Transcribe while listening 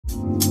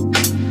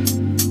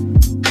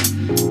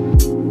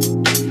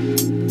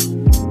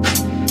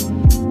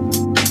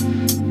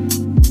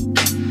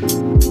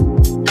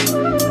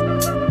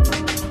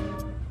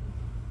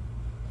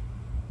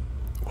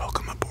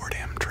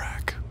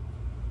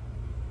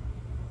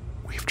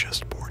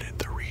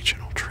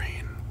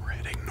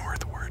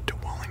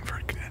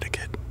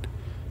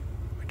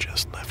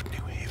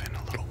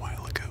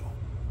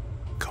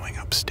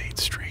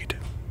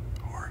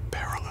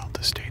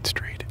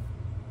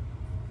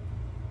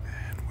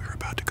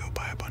about to go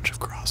by a bunch of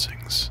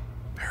crossings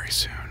very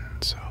soon,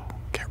 so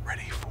get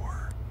ready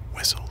for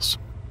whistles.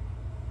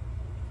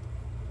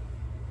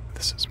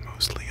 This is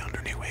mostly under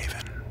New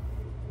Haven.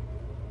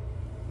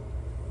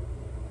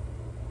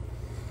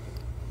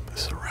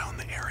 This is around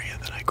the area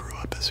that I grew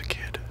up as a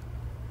kid.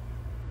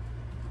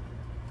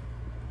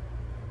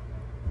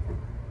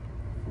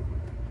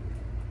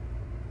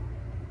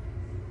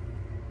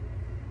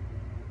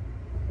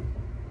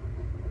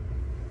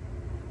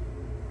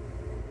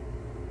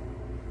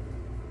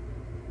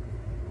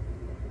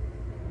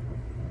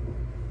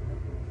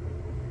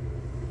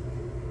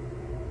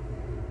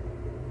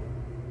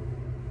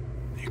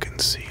 You can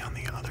see on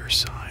the other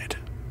side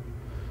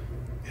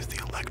is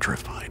the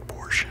electrified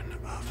portion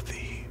of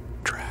the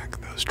track.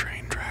 Those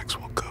train tracks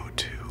will go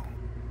to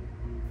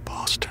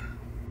Boston,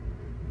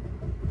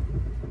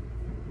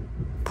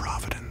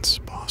 Providence,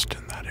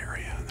 Boston, that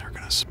area, and they're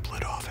going to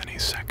split off any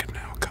second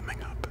now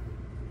coming up.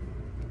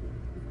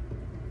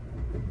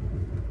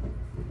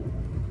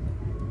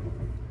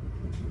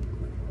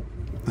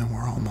 And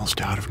we're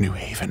almost out of New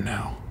Haven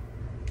now.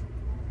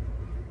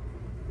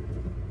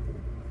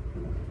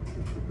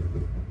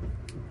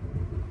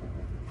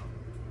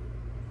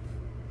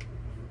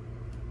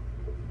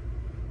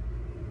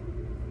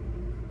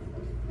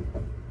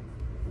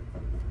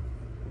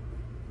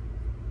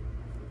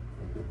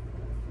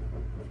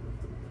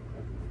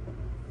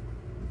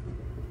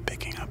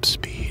 Picking up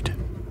speed.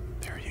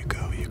 There you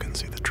go, you can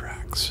see the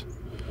tracks.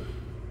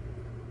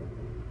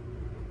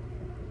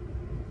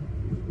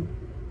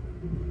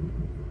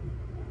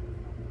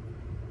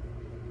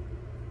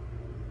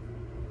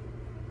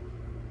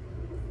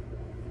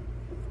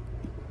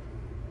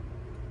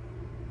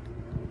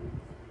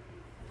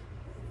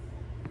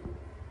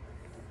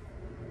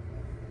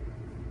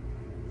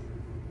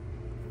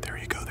 There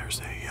you go,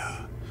 there's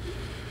a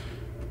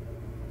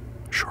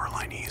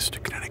Shoreline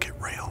East Connecticut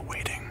Rail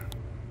waiting.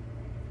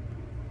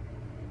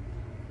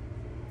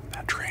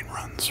 That train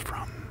runs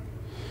from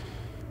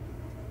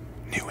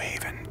New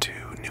Haven to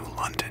New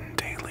London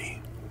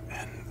daily,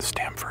 and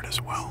Stamford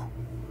as well.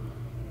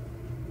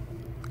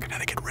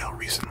 Connecticut Rail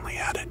recently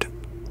added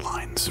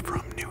lines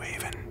from New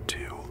Haven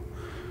to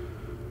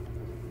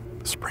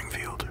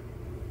Springfield.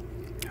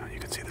 You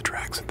can see the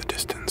tracks in the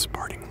distance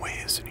parting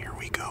ways, and here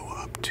we go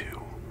up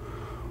to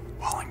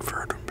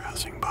Wallingford. We're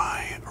passing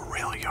by a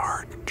rail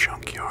yard,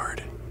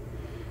 junkyard.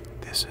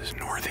 This is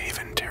North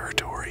Haven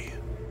territory.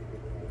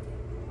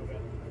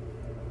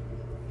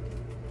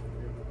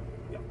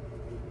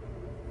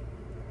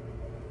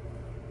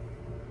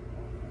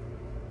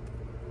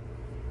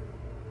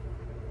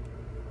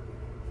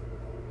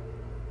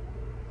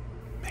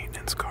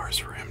 Maintenance cars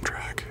for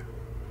Amtrak.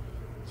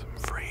 Some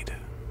freight.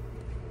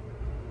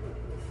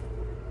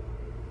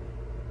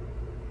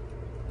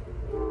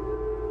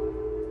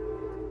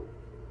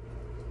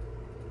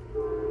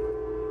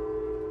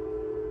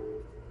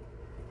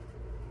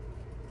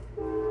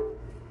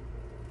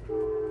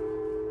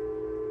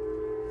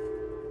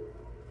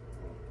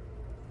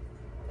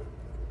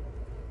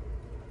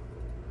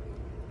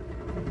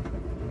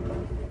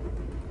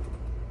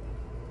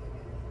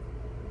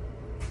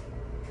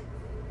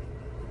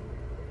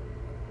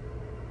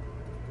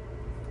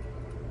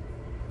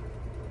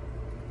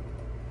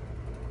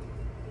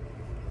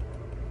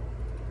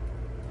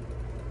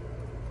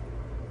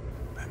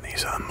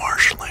 These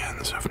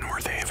marshlands of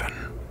North Haven.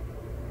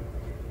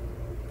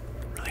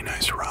 Really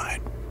nice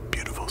ride,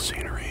 beautiful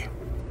scenery.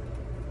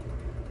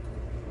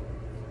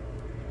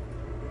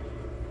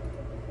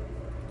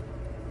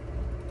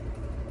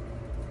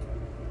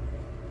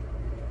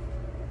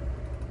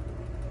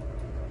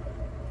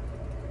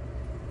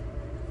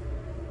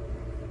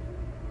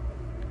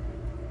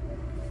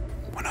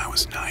 When I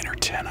was 9 or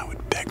 10, I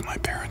would beg my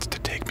parents to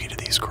take me to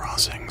these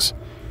crossings.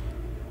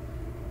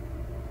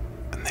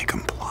 And they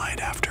complied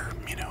after,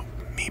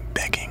 me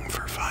begging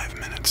for 5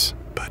 minutes.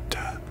 But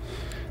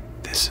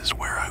this is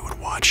where I would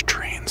watch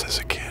trains as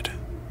a kid.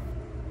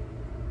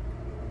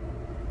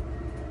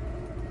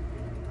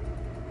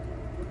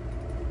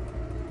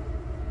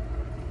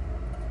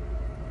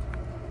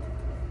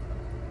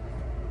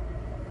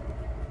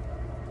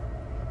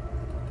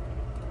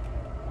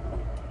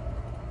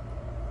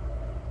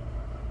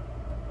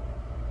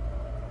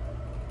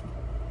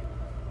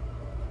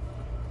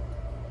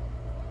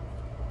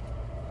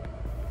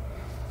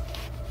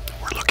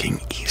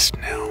 Looking east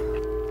now.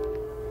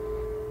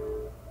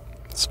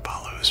 This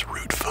follows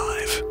Route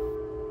 5.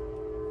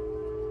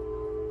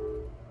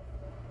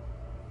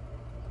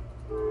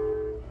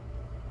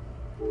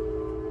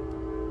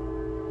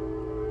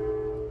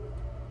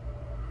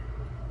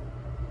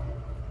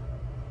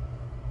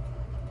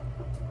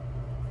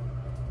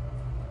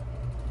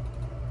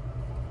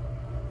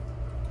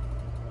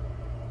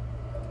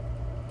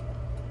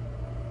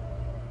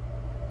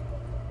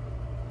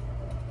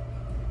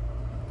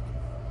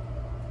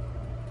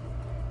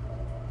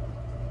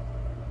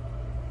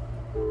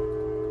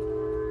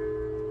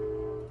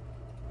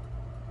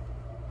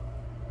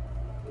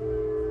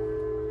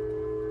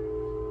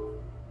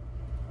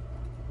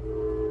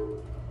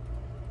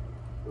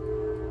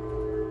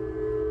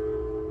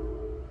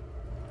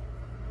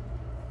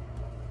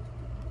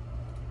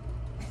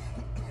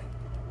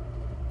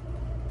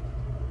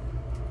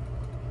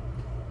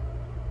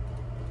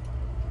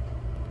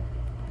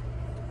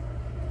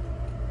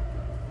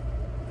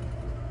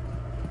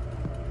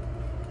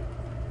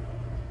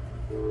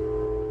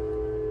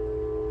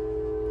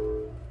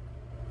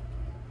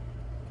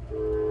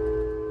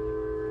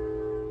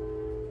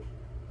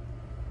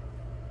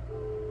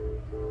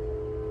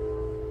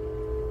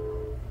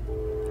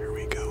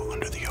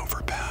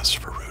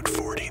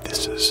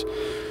 This is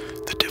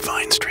the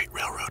Divine Street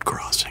Railroad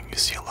crossing. You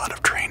see a lot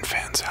of train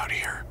fans out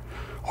here,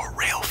 or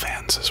rail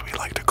fans as we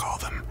like to call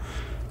them.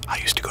 I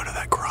used to go to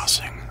that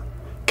crossing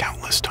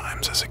countless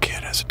times as a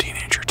kid, as a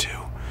teenager too.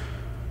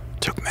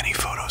 Took many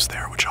photos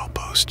there, which I'll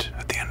post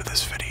at the end of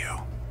this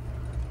video.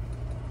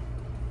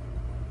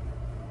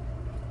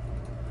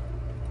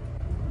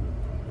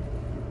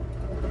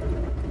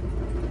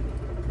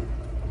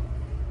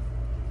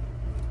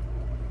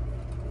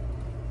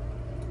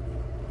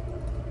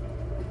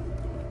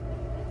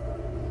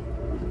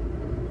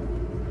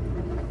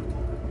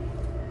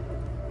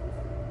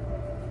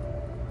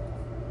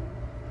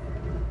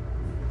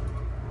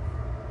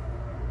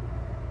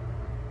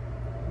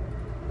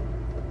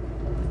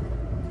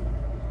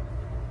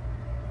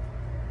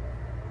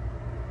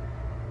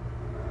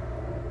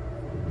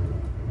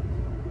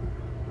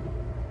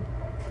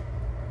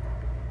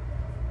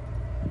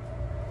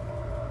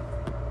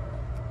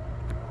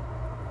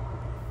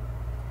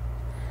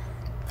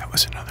 That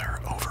was another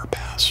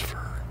overpass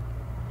for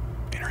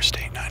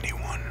Interstate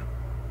 91.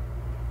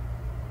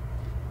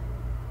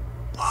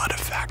 A lot of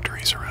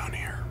factories around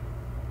here.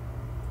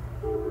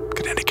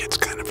 Connecticut's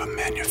kind of a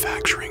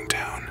manufacturing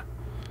town.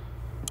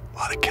 A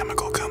lot of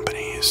chemical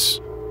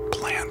companies,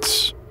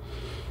 plants,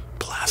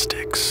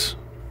 plastics,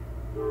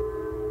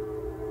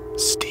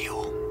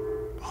 steel,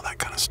 all that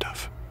kind of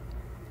stuff.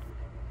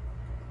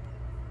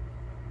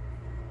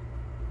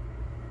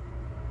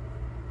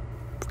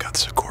 We've got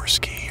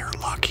Sikorsky or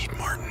Lockheed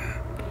Martin.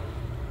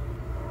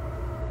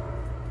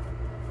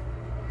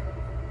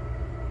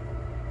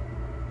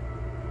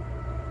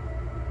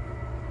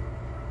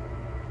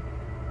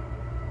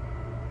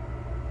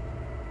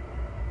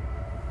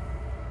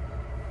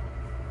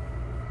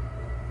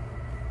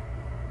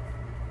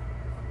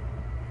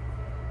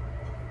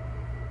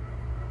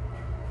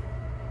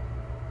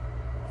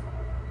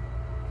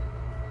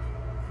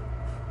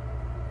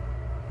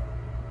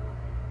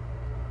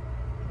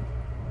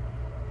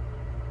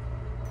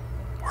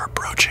 We're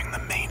approaching the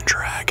main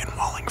drag in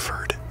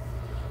Wallingford.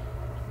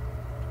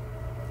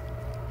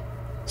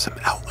 Some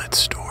outlet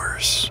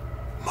stores,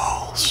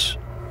 malls,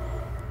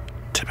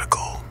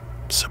 typical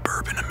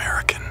suburban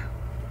American.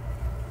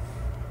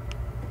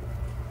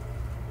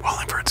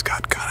 Wallingford's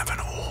got kind of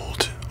an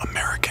old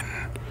American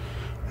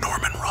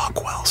Norman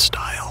Rockwell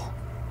style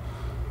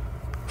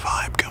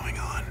vibe going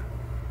on.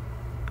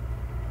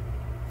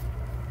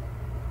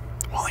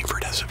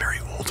 Wallingford has a very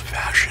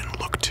old-fashioned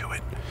look to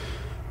it,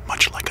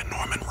 much like a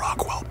Norman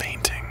Rockwell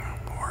painting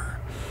or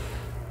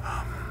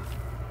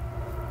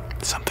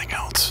something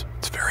else.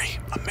 It's very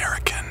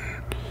American,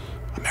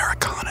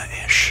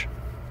 Americana-ish.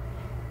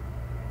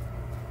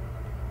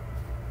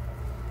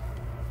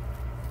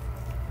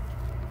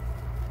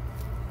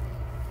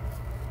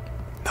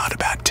 Not a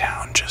bad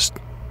town, just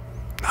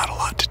not a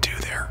lot to do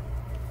there.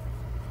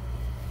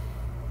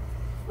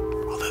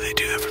 Although they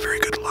do have a very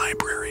good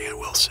library, I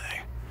will say.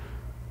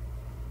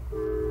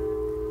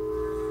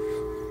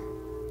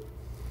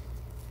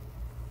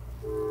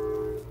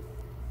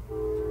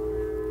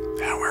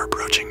 Now we're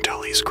approaching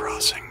Tully's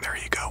Crossing. There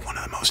you go, one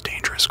of the most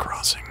dangerous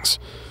crossings.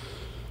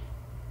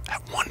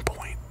 At one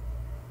point.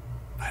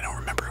 I don't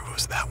remember if it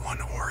was that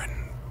one or in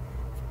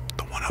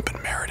the one up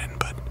in Meriden,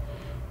 but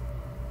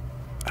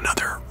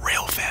another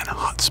rail fan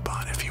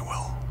hotspot, if you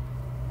will.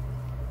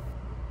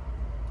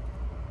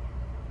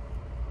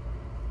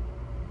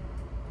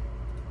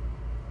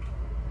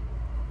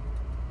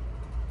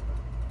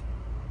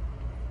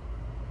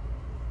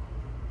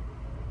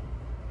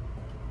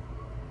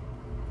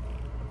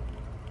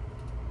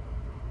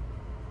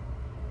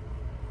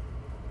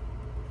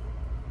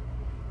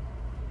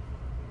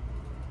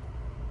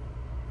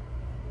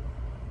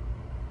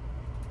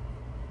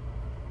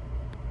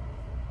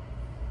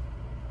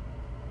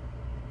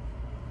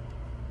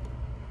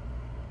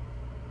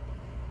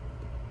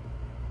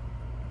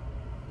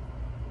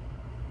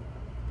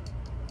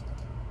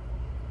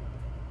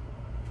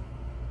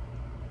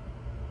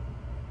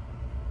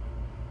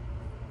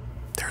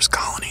 There's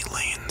Colony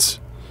Lanes.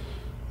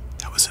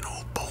 That was an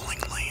old bowling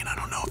lane. I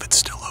don't know if it's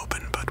still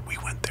open, but we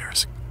went there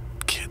as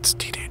kids,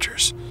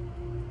 teenagers.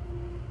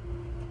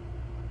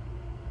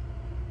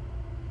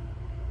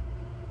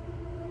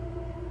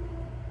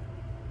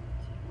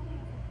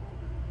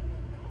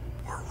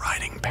 We're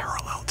riding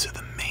parallel to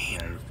the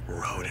main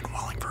road in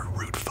Wallingford,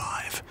 Route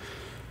 5,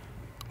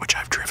 which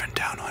I've driven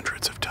down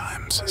hundreds of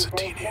times as a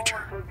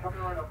teenager.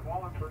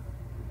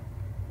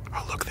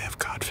 Oh, look, they have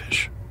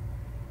codfish.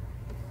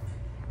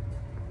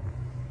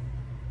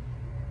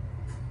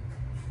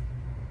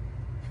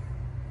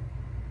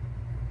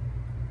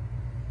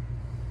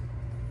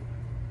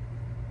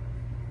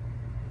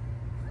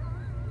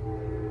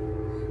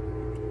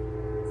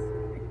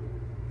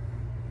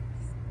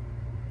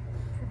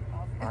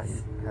 I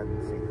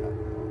hadn't seen that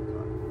in a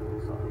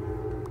long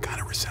time.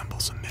 Kind of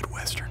resembles a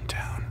Midwestern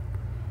town.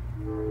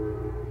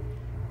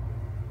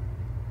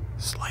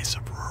 Slice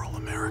of rural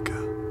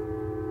America.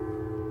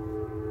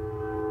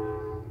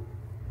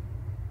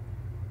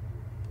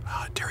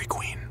 Dairy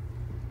Queen.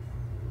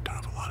 Don't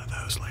have a lot of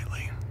those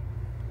lately.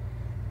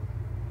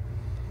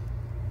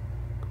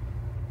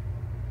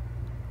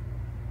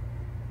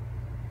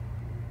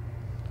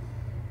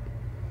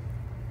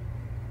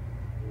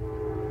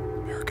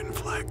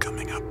 flag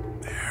coming up.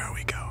 There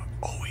we go.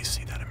 Always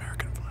see that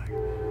American flag.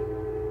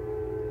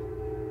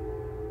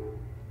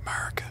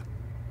 America.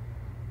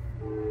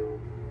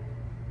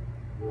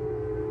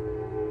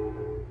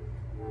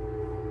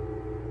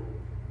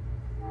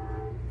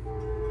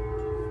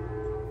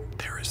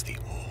 There is the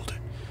old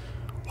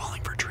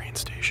Wallingford train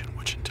station,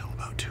 which until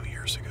about 2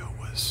 years ago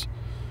was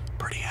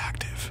pretty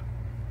active.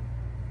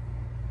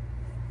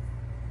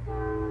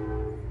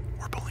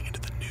 We're pulling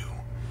into the new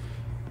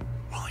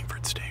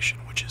Wallingford station,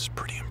 which is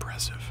pretty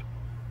impressive.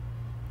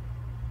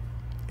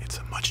 It's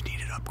a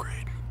much-needed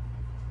upgrade.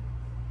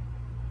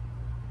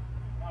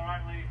 All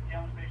right, ladies and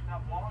gentlemen, station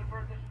up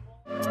Wallingford.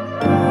 This is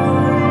Wallingford.